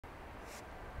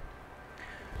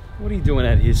What are you doing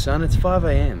out here, son? It's 5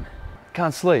 AM.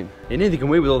 Can't sleep. Yeah, neither can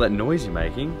we with all that noise you're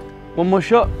making. One more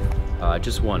shot?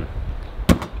 Just one.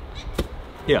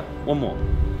 Here, one more.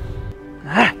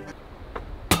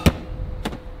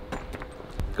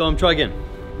 Go on, try again.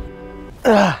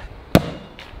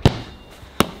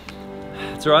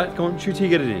 It's alright, come on, shoot till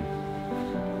you get it in.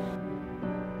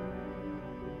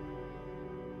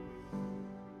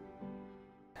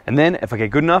 And then, if I get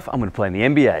good enough, I'm gonna play in the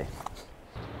NBA.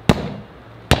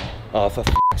 Oh, for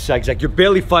f***'s sake, Zach, you're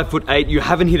barely 5'8", you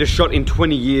haven't hit a shot in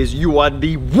 20 years, you are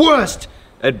the worst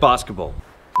at basketball.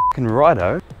 F***ing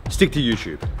righto. Stick to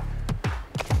YouTube.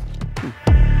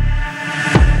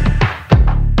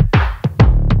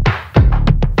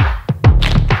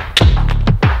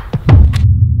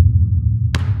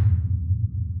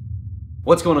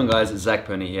 What's going on, guys? It's Zac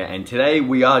Perna here, and today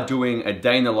we are doing a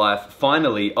day in the life,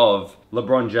 finally, of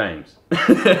LeBron James.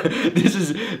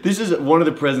 This is one of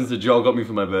the presents that Joel got me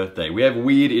for my birthday. We have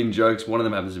weird in-jokes. One of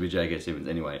them happens to be J.K. Simmons.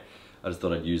 Anyway, I just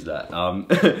thought I'd use that.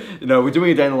 No, we're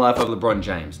doing a day in the life of LeBron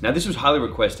James. Now, this was highly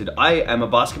requested. I am a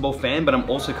basketball fan, but I'm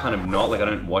also kind of not. Like, I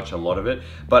don't watch a lot of it,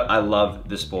 but I love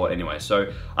the sport anyway.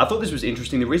 So I thought this was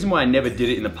interesting. The reason why I never did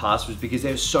it in the past was because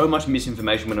there's so much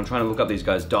misinformation when I'm trying to look up these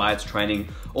guys' diets, training,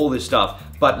 all this stuff.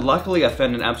 But luckily, I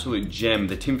found an absolute gem.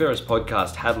 The Tim Ferriss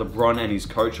podcast had LeBron and his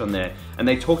coach on there, and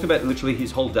they talked about literally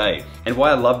his whole day. And why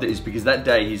I loved it is because that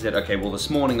day he said, okay, well, this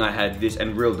morning I had this,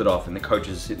 and reeled it off, and the coach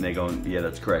is sitting there going, yeah,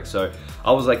 that's correct. So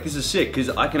I was like, this is sick, because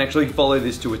I can actually follow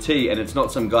this to a T, and it's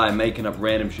not some guy making up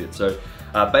random shit. So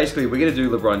basically, we're gonna do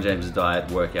LeBron James'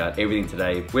 diet, workout, everything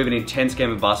today. We have an intense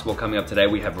game of basketball coming up today.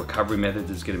 We have recovery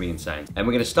methods. It's gonna be insane. And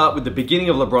we're gonna start with the beginning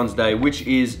of LeBron's day, which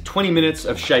is 20 minutes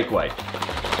of shake weight.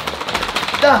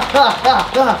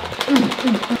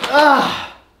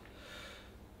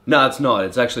 No, it's not.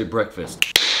 It's actually breakfast.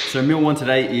 So meal one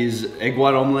today is egg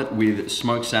white omelet with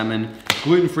smoked salmon,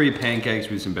 gluten-free pancakes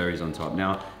with some berries on top.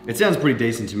 Now, it sounds pretty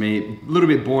decent to me. A little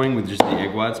bit boring with just the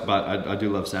egg whites, but I do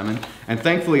love salmon. And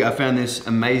thankfully, I found this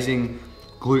amazing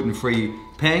gluten-free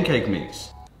pancake mix.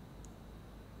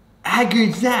 How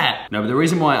good's that? No, but the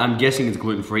reason why I'm guessing it's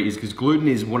gluten-free is because gluten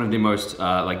is one of the most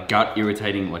like gut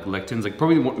irritating like lectins. Like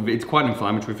probably it's quite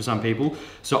inflammatory for some people.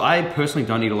 So I personally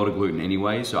don't eat a lot of gluten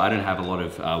anyway. So I don't have a lot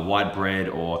of white bread,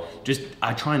 or just,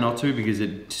 I try not to because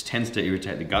it just tends to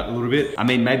irritate the gut a little bit. I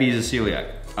mean, maybe he's a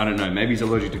celiac. I don't know, maybe he's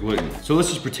allergic to gluten. So let's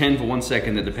just pretend for 1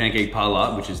 second that the pancake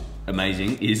parlor, which is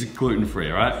amazing, is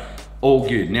gluten-free, all right? All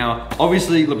good. Now,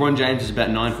 obviously, LeBron James is about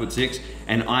 9'6",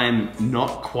 and I am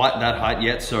not quite that height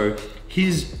yet, so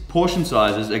his portion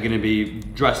sizes are gonna be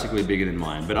drastically bigger than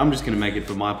mine, but I'm just gonna make it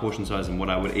for my portion size and what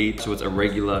I would eat, so it's a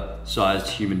regular sized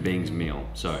human being's meal.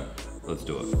 So, let's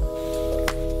do it.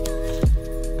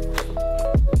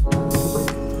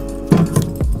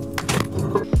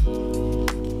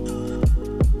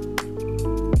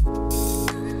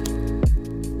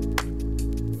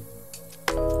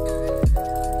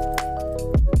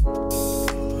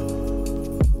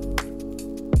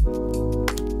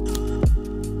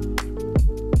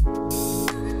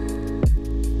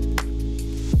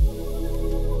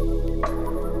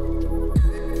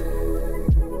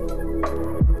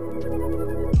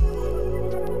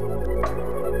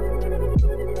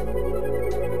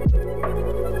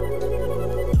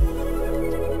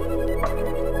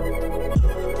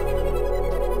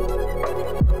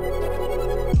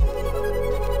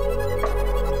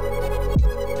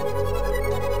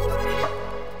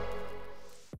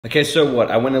 Okay, so what?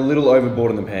 I went a little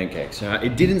overboard on the pancakes.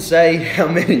 It didn't say how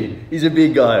many. He's a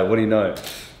big guy, what do you know?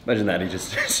 Imagine that, he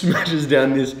just smashes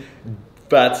down this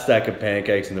fat stack of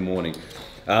pancakes in the morning.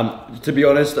 To be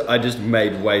honest, I just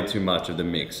made way too much of the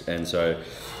mix, and so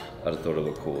I just thought it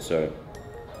looked cool. So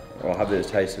I'll have a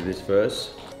taste of this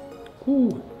first.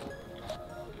 Ooh.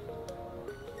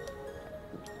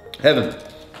 Heaven,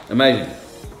 amazing.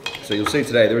 So you'll see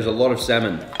today there is a lot of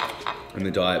salmon in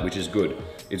the diet, which is good.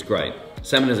 It's great.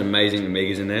 Salmon has amazing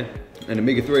omegas in there, and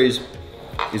omega-3s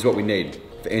is what we need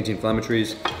for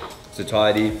anti-inflammatories,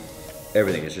 satiety,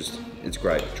 everything. It's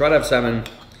great. Try to have salmon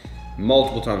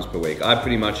multiple times per week. Me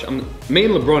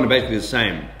and LeBron are basically the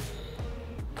same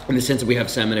in the sense that we have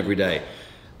salmon every day.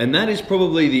 And that is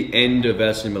probably the end of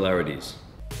our similarities.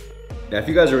 Now, if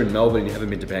you guys are in Melbourne and you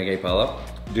haven't been to Pancake Parlor,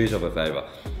 do yourself a favor.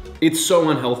 It's so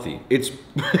unhealthy. It's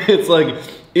like,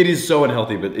 it is so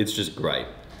unhealthy, but it's just great.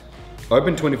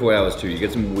 Open 24 hours too, you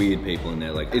get some weird people in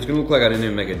there. Like, it's gonna look like I didn't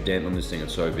even make a dent on this thing,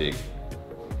 it's so big.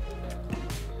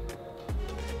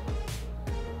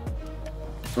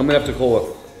 I'm gonna have to call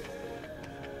it.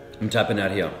 I'm tapping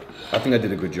out here. I think I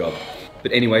did a good job.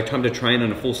 But anyway, time to train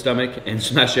on a full stomach and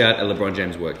smash out a LeBron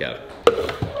James workout.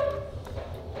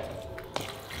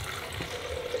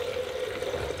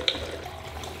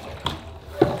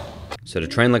 So to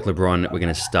train like LeBron, we're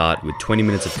going to start with 20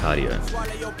 minutes of cardio.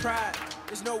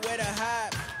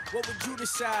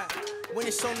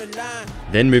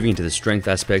 Then moving into the strength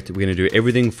aspect, we're going to do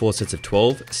everything 4 sets of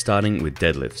 12, starting with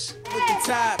deadlifts.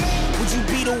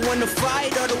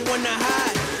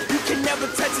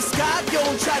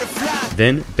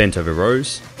 Then bent over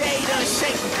rows,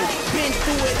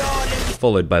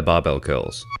 followed by barbell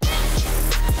curls.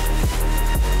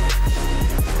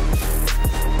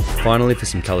 Finally, for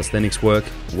some calisthenics work,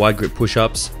 wide grip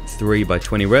push-ups, 3 by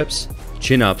 20 reps,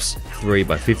 chin-ups, 3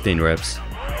 by 15 reps,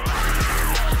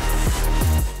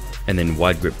 and then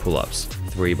wide grip pull-ups,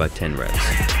 3 by 10 reps.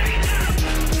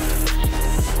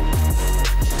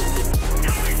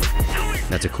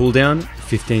 Now to cool down,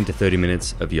 15 to 30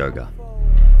 minutes of yoga.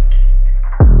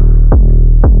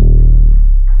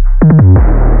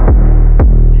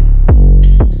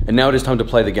 And now it is time to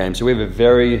play the game. So we have a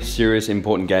very serious,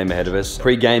 important game ahead of us.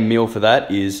 Pre-game meal for that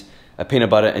is a peanut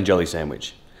butter and jelly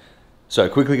sandwich. So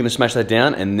quickly gonna smash that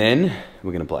down and then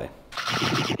we're gonna play.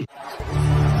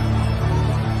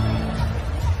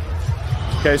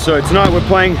 Okay, so tonight we're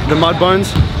playing the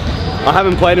Mudbones. I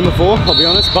haven't played them before, I'll be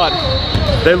honest, but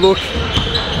they look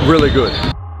really good.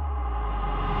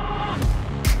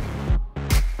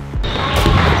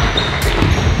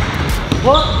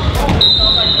 What?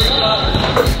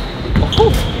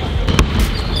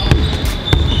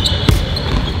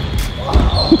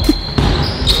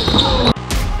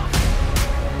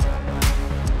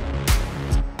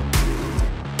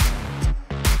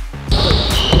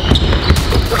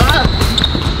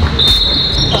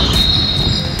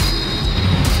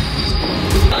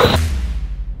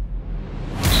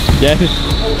 Yeah.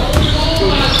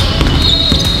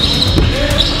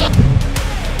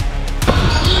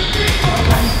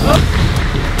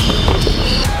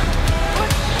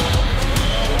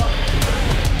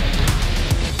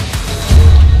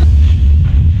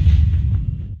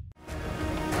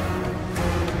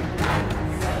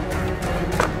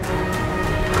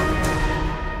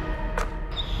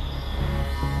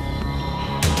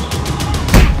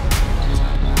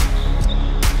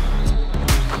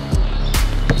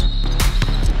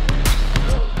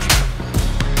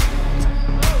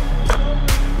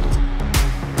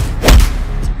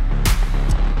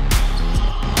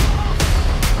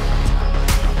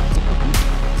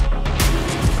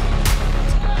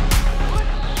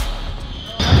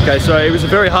 Okay, so it was a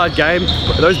very hard game.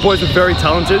 Those boys were very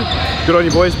talented. Good on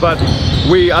you boys, but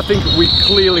I think we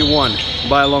clearly won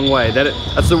by a long way. That's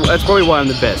probably why I'm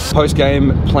the best.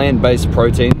 Post-game plant-based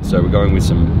protein, so we're going with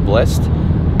some Blessed.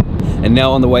 And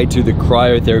now on the way to the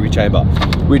cryotherapy chamber,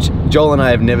 which Joel and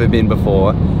I have never been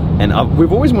before, and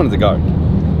we've always wanted to go.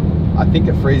 I think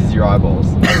it freezes your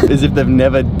eyeballs. As if they've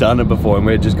never done it before, and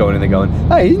we're just going in there going,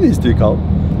 hey, isn't this too cold?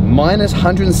 Minus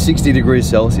 160 degrees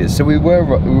Celsius, so we were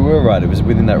right, it was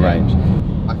within that range.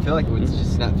 I feel like it would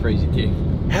just snap freeze your teeth.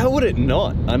 How would it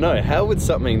not? I know, how would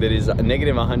something that is a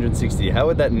negative 160, how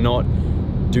would that not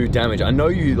do damage? I know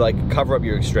you like cover up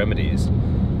your extremities.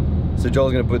 So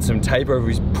Joel's gonna put some tape over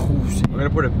his puss. I'm gonna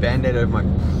put a band-aid over my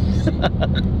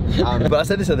But I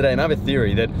said this the other day, and I have a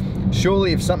theory that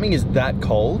surely if something is that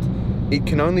cold, it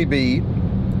can only be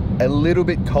a little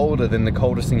bit colder than the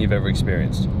coldest thing you've ever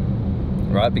experienced.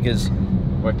 Right? Because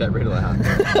work that riddle out.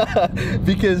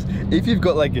 Because if you've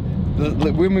got like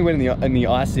when we went in the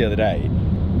ice the other day,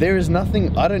 there is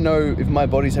nothing. I don't know if my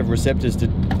bodies have receptors to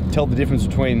tell the difference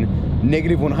between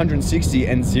negative 160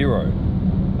 and 0.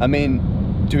 I mean,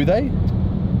 do they?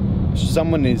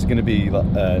 Someone is going to be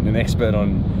an expert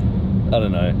on, I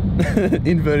don't know,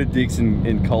 inverted dicks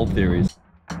and cold theories.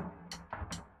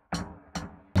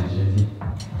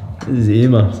 This is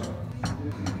earmuffs.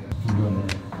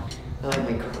 I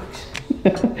like my Crocs.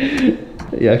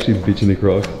 You're actually bitching the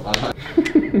Crocs.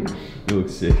 You look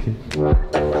sick.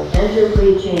 Enter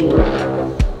free chamber.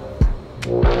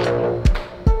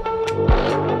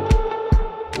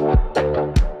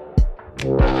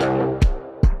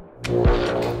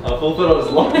 I thought I was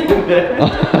lying there.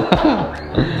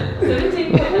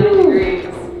 17.9 degrees.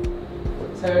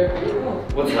 So pretty cool.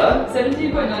 What's that?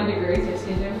 17.9 degrees your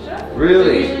skin temperature. Really?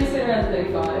 So we usually sit around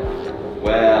 35.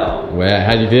 Wow. Wow,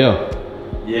 how do you feel?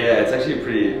 Yeah, it's actually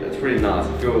it's pretty nice.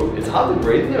 It's hard to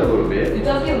breathe there a little bit. It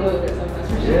does get a little bit sometimes.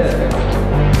 For sure. Yeah.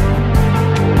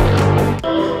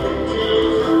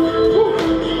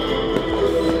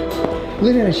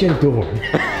 Look at that shut door.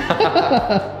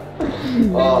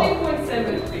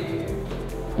 15.7 for you.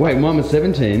 Wait, mine was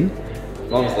 17.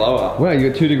 Mine was lower. Wow, you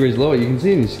got 2 degrees lower. You can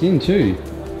see it in your skin too.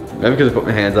 Maybe because I put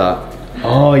my hands up.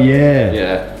 Oh yeah.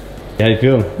 Yeah. How do you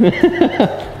feel?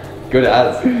 Good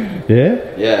as.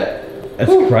 Yeah? Yeah.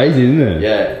 That's crazy, isn't it?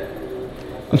 Yeah.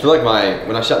 I feel like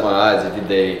when I shut my eyes,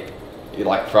 it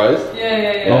like froze.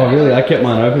 Yeah. Oh, really? I kept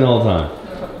mine open the whole time.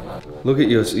 Look at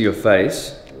your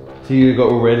face. So you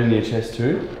got all red in your chest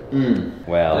too?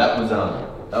 Wow.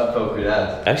 That felt good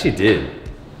as. Actually did.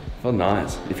 Felt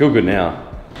nice. You feel good now.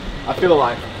 I feel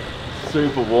like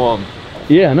super warm.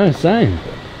 Yeah, I know, same.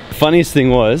 Funniest thing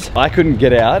was, I couldn't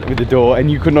get out with the door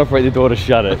and you couldn't operate the door to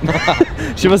shut it.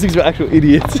 She must think we're actual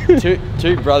idiots.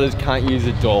 Two brothers can't use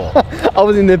a door. I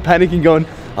was in there panicking going,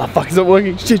 oh fuck, it's not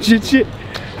working, shit. She's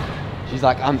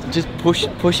like, just push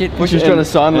it. She's trying to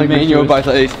sign language. Me and you were both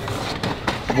like this.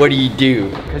 What do you do?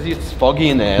 Because it's foggy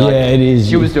in there. Like, yeah, it is.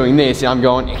 She was doing this and I'm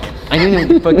going, I don't know what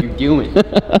the fuck you're doing.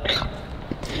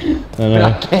 I know. But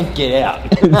I can't get out.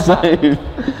 Same.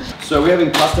 So we're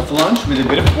having pasta for lunch with a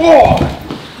bit of, whoa!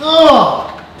 Oh!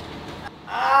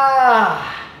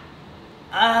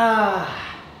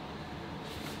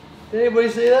 Did anybody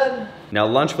see that? Now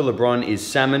lunch for Lebron is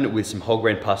salmon with some whole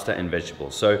grain pasta and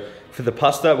vegetables. So for the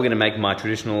pasta, we're gonna make my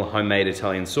traditional homemade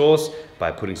Italian sauce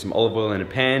by putting some olive oil in a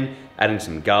pan, adding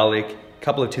some garlic, a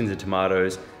couple of tins of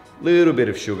tomatoes, little bit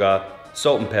of sugar,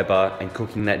 salt and pepper, and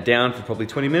cooking that down for probably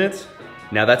 20 minutes.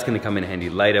 Now that's gonna come in handy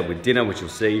later with dinner, which you'll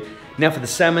see. Now for the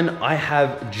salmon, I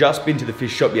have just been to the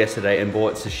fish shop yesterday and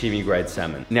bought sashimi grade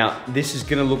salmon. Now this is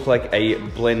gonna look like a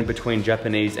blend between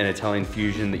Japanese and Italian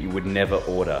fusion that you would never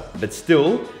order. But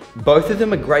still, both of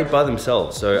them are great by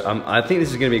themselves. So I think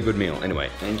this is gonna be a good meal. Anyway,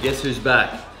 and guess who's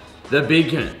back? The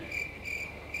bacon.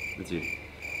 That's you.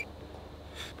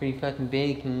 Pretty fucking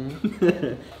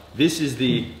bacon. This is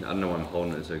the, I don't know why I'm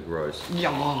holding it so gross.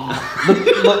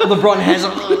 LeBron has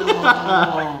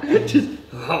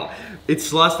It's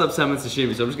sliced up salmon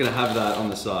sashimi, so I'm just gonna have that on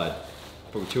the side.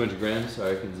 Probably 200 grams, so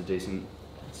I reckon it's a decent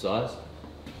size.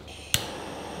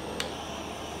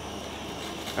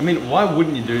 I mean, why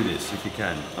wouldn't you do this if you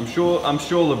can? I'm sure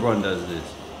LeBron does this.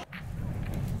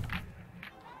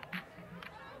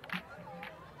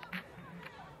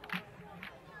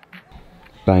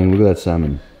 Bang, look at that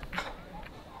salmon.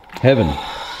 Heaven.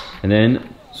 And then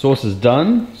sauce is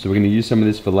done, so we're gonna use some of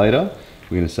this for later.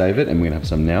 We're gonna save it and we're gonna have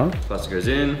some now. Pasta goes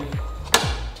in.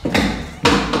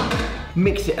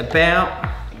 Mix it about.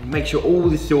 Make sure all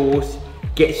the sauce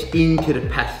gets into the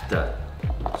pasta.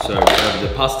 So we have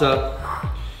the pasta,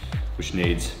 which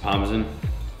needs parmesan,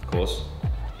 of course.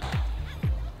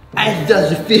 As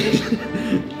does the fish.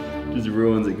 Just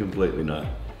ruins it completely, no.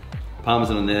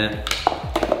 Parmesan on there.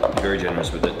 Very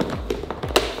generous with it.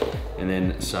 And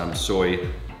then some soy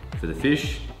for the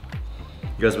fish.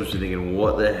 You guys must be thinking,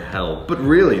 what the hell? But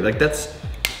really, like that's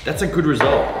a good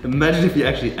result. Imagine if you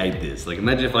actually ate this. Like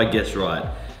imagine if I guessed right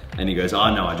and he goes,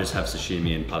 oh no, I just have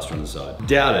sashimi and pasta on the side.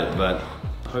 Doubt it, but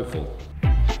hopeful.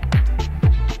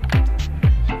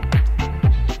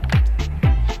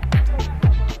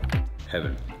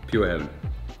 Heaven, pure heaven.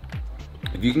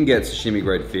 If you can get sashimi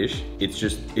grade fish, it's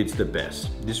the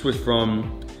best. This was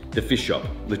from the fish shop,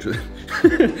 literally.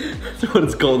 That's what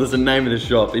it's called. That's the name of the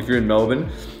shop. If you're in Melbourne,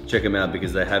 check them out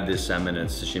because they have this salmon and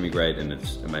it's sashimi grade and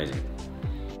it's amazing.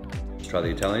 Let's try the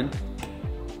Italian.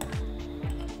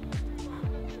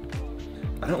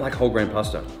 I don't like whole grain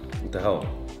pasta. What the hell?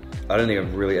 I don't think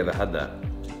I've really ever had that.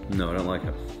 No, I don't like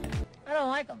it. I don't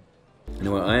like them.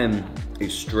 Anyway, I am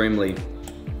extremely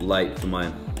late for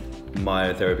my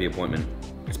myotherapy appointment.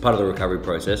 It's part of the recovery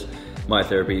process.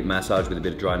 Myotherapy, massage with a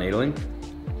bit of dry needling.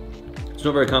 It's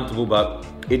not very comfortable, but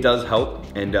it does help,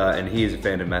 and he is a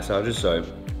fan of massages, so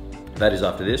that is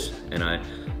after this, and I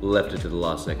left it to the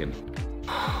last second.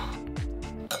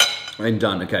 I'm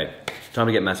done, okay, time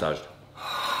to get massaged.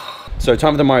 So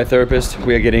time for the myotherapist.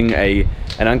 We are getting an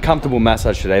uncomfortable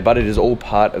massage today, but it is all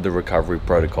part of the recovery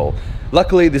protocol.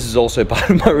 Luckily, this is also part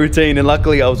of my routine, and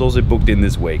luckily I was also booked in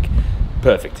this week.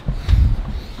 Perfect.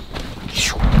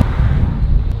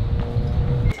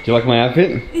 Do you like my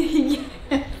outfit?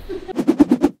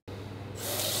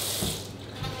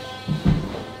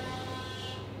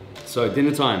 So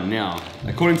dinner time now.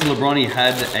 According to Lebron, he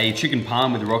had a chicken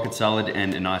parm with a rocket salad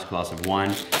and a nice glass of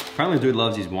wine. Apparently the dude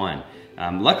loves his wine.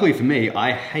 Luckily for me,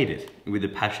 I hate it with a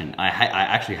passion. I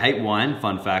actually hate wine,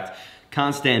 fun fact.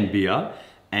 Can't stand beer.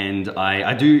 And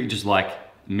I do just like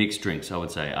mixed drinks, I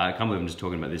would say. I can't believe I'm just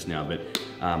talking about this now, but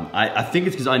I think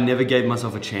it's because I never gave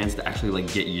myself a chance to actually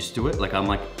like get used to it. Like I'm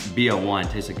like, beer, wine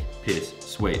tastes like piss,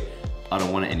 sweet. I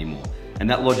don't want it anymore. And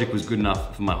that logic was good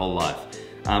enough for my whole life.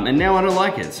 And now I don't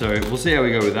like it, so we'll see how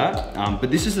we go with that. But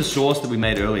this is the sauce that we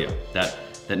made earlier, that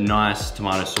nice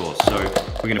tomato sauce. So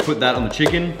we're gonna put that on the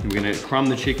chicken. We're gonna crumb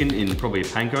the chicken in probably a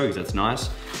panko, because that's nice.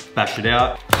 Bash it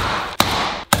out.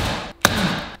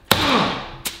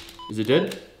 Is it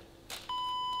dead?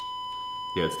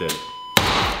 Yeah, it's dead.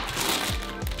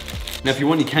 Now if you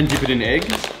want, you can dip it in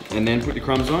egg and then put the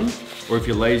crumbs on. Or if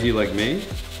you're lazy like me,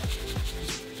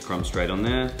 the crumbs straight on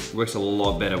there. It works a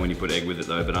lot better when you put egg with it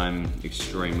though, but I'm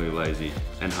extremely lazy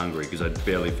and hungry because I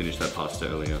barely finished that pasta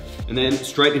earlier. And then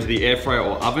straight into the air fryer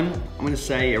or oven. I'm gonna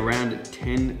say around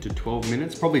 10 to 12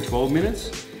 minutes, probably 12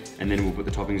 minutes. And then we'll put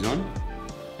the toppings on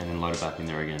and then load it back in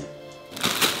there again.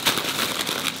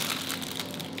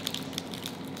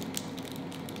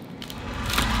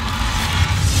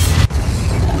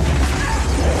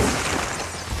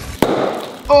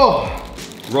 Oh,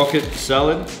 rocket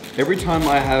salad. Every time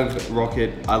I have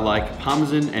rocket, I like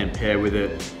parmesan and pear with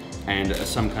it and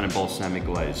some kind of balsamic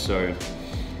glaze. So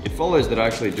it follows that I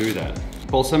actually do that.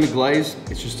 Balsamic glaze,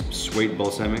 it's just sweet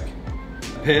balsamic.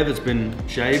 Pear that's been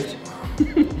shaved,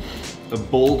 a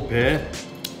bald pear.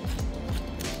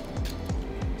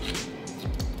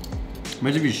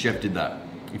 Imagine if your chef did that.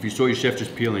 If you saw your chef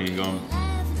just peeling and going.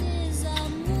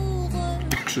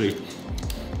 Actually,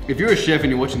 if you're a chef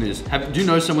and you're watching this, do you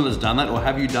know someone that's done that, or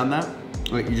have you done that?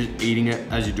 Like you're just eating it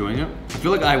as you're doing it? I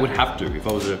feel like I would have to if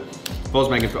I was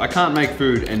making food. I can't make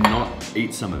food and not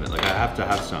eat some of it. Like I have to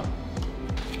have some.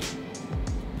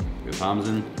 Good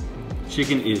parmesan.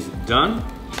 Chicken is done.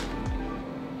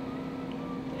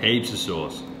 Heaps of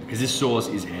sauce, because this sauce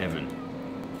is heaven.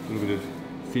 A little bit of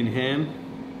thin ham.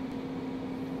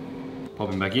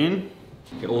 Popping back in.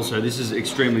 Okay, also, this is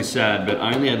extremely sad, but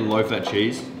I only had low-fat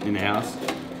cheese in the house,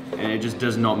 and it just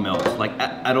does not melt, like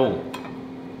at all.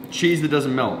 Cheese that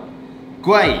doesn't melt.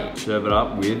 Great! Serve it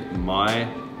up with my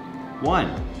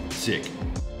wine. Sick.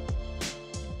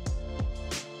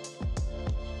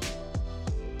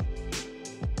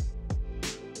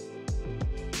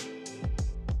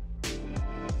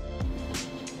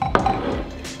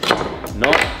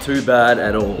 Not too bad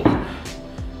at all,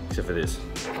 except for this.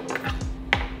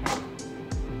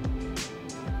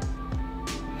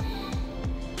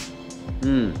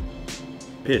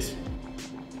 Piss.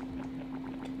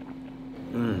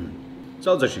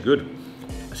 Salad's actually good.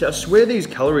 See, I swear these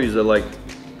calories are like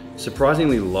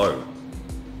surprisingly low.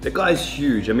 The guy's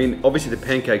huge. I mean, obviously the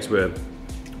pancakes were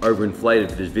overinflated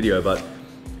for this video, but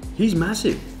he's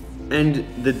massive. And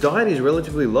the diet is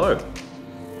relatively low.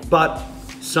 But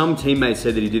some teammates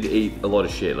said that he did eat a lot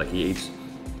of shit, like he eats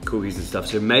cookies and stuff.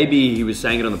 So maybe he was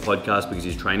saying it on the podcast because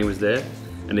his trainer was there,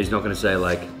 and he's not gonna say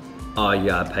like, oh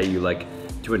yeah, I pay you like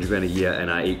 200 grand a year and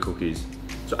I eat cookies.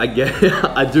 So I get it,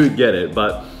 I do get it,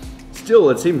 but still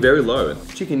it seemed very low.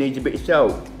 Chicken needs a bit of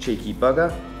salt, cheeky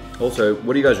bugger. Also,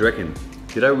 what do you guys reckon?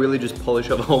 Did I really just polish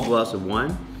up a whole glass of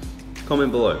wine?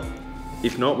 Comment below.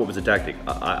 If not, what was the tactic?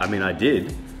 I mean, I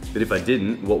did, but if I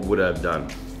didn't, what would I have done?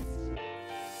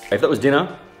 If that was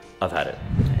dinner, I've had it.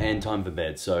 And time for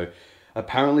bed. So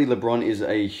apparently Lebron is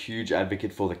a huge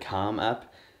advocate for the Calm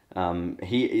app.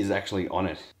 He is actually on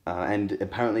it. And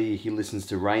apparently he listens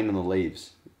to Rain on the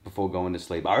Leaves before going to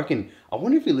sleep. I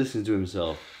wonder if he listens to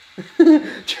himself. Do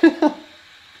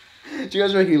you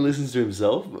guys reckon he listens to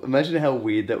himself? Imagine how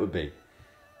weird that would be.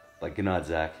 Like, good night,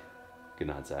 Zach. Good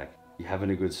night, Zach. You having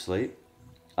a good sleep?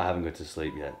 I haven't got to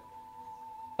sleep yet.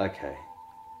 Okay.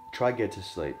 Try get to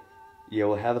sleep. Yeah,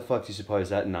 well, how the fuck do you suppose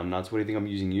that, numbnuts? What do you think I'm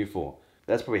using you for?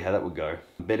 That's probably how that would go.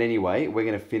 But anyway, we're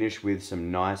gonna finish with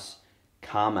some nice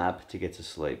Calm app to get to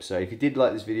sleep. So if you did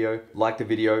like this video, like the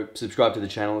video, subscribe to the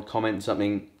channel, comment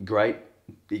something great.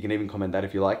 You can even comment that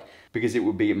if you like, because it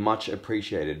would be much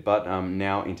appreciated. But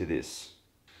now into this.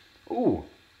 Ooh,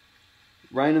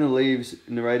 Rain on the Leaves,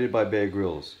 narrated by Bear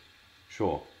Grylls.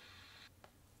 Sure.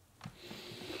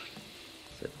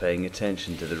 So paying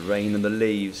attention to the rain on the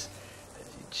leaves as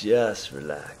you just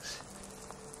relax.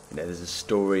 You know, there's a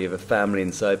story of a family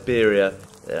in Siberia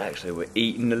that actually were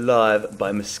eaten alive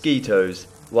by mosquitoes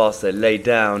whilst they lay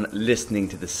down listening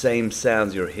to the same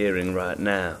sounds you're hearing right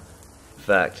now. In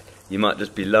fact, you might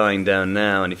just be lying down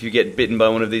now, and if you get bitten by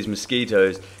one of these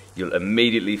mosquitoes, you'll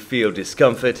immediately feel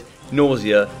discomfort,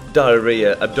 nausea,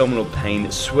 diarrhea, abdominal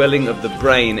pain, swelling of the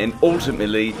brain, and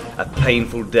ultimately a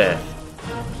painful death.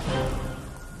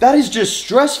 That is just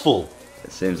stressful.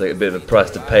 It seems like a bit of a price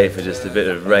to pay for just a bit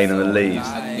of rain on the leaves.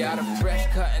 I got a fresh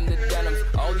cut in the denim,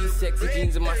 all these sexy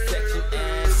jeans in my section,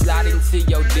 and slide into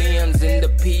your DMs in the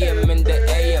PM and the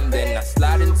AM, then I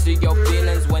slide into your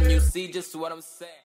feelings when you see just what I'm saying.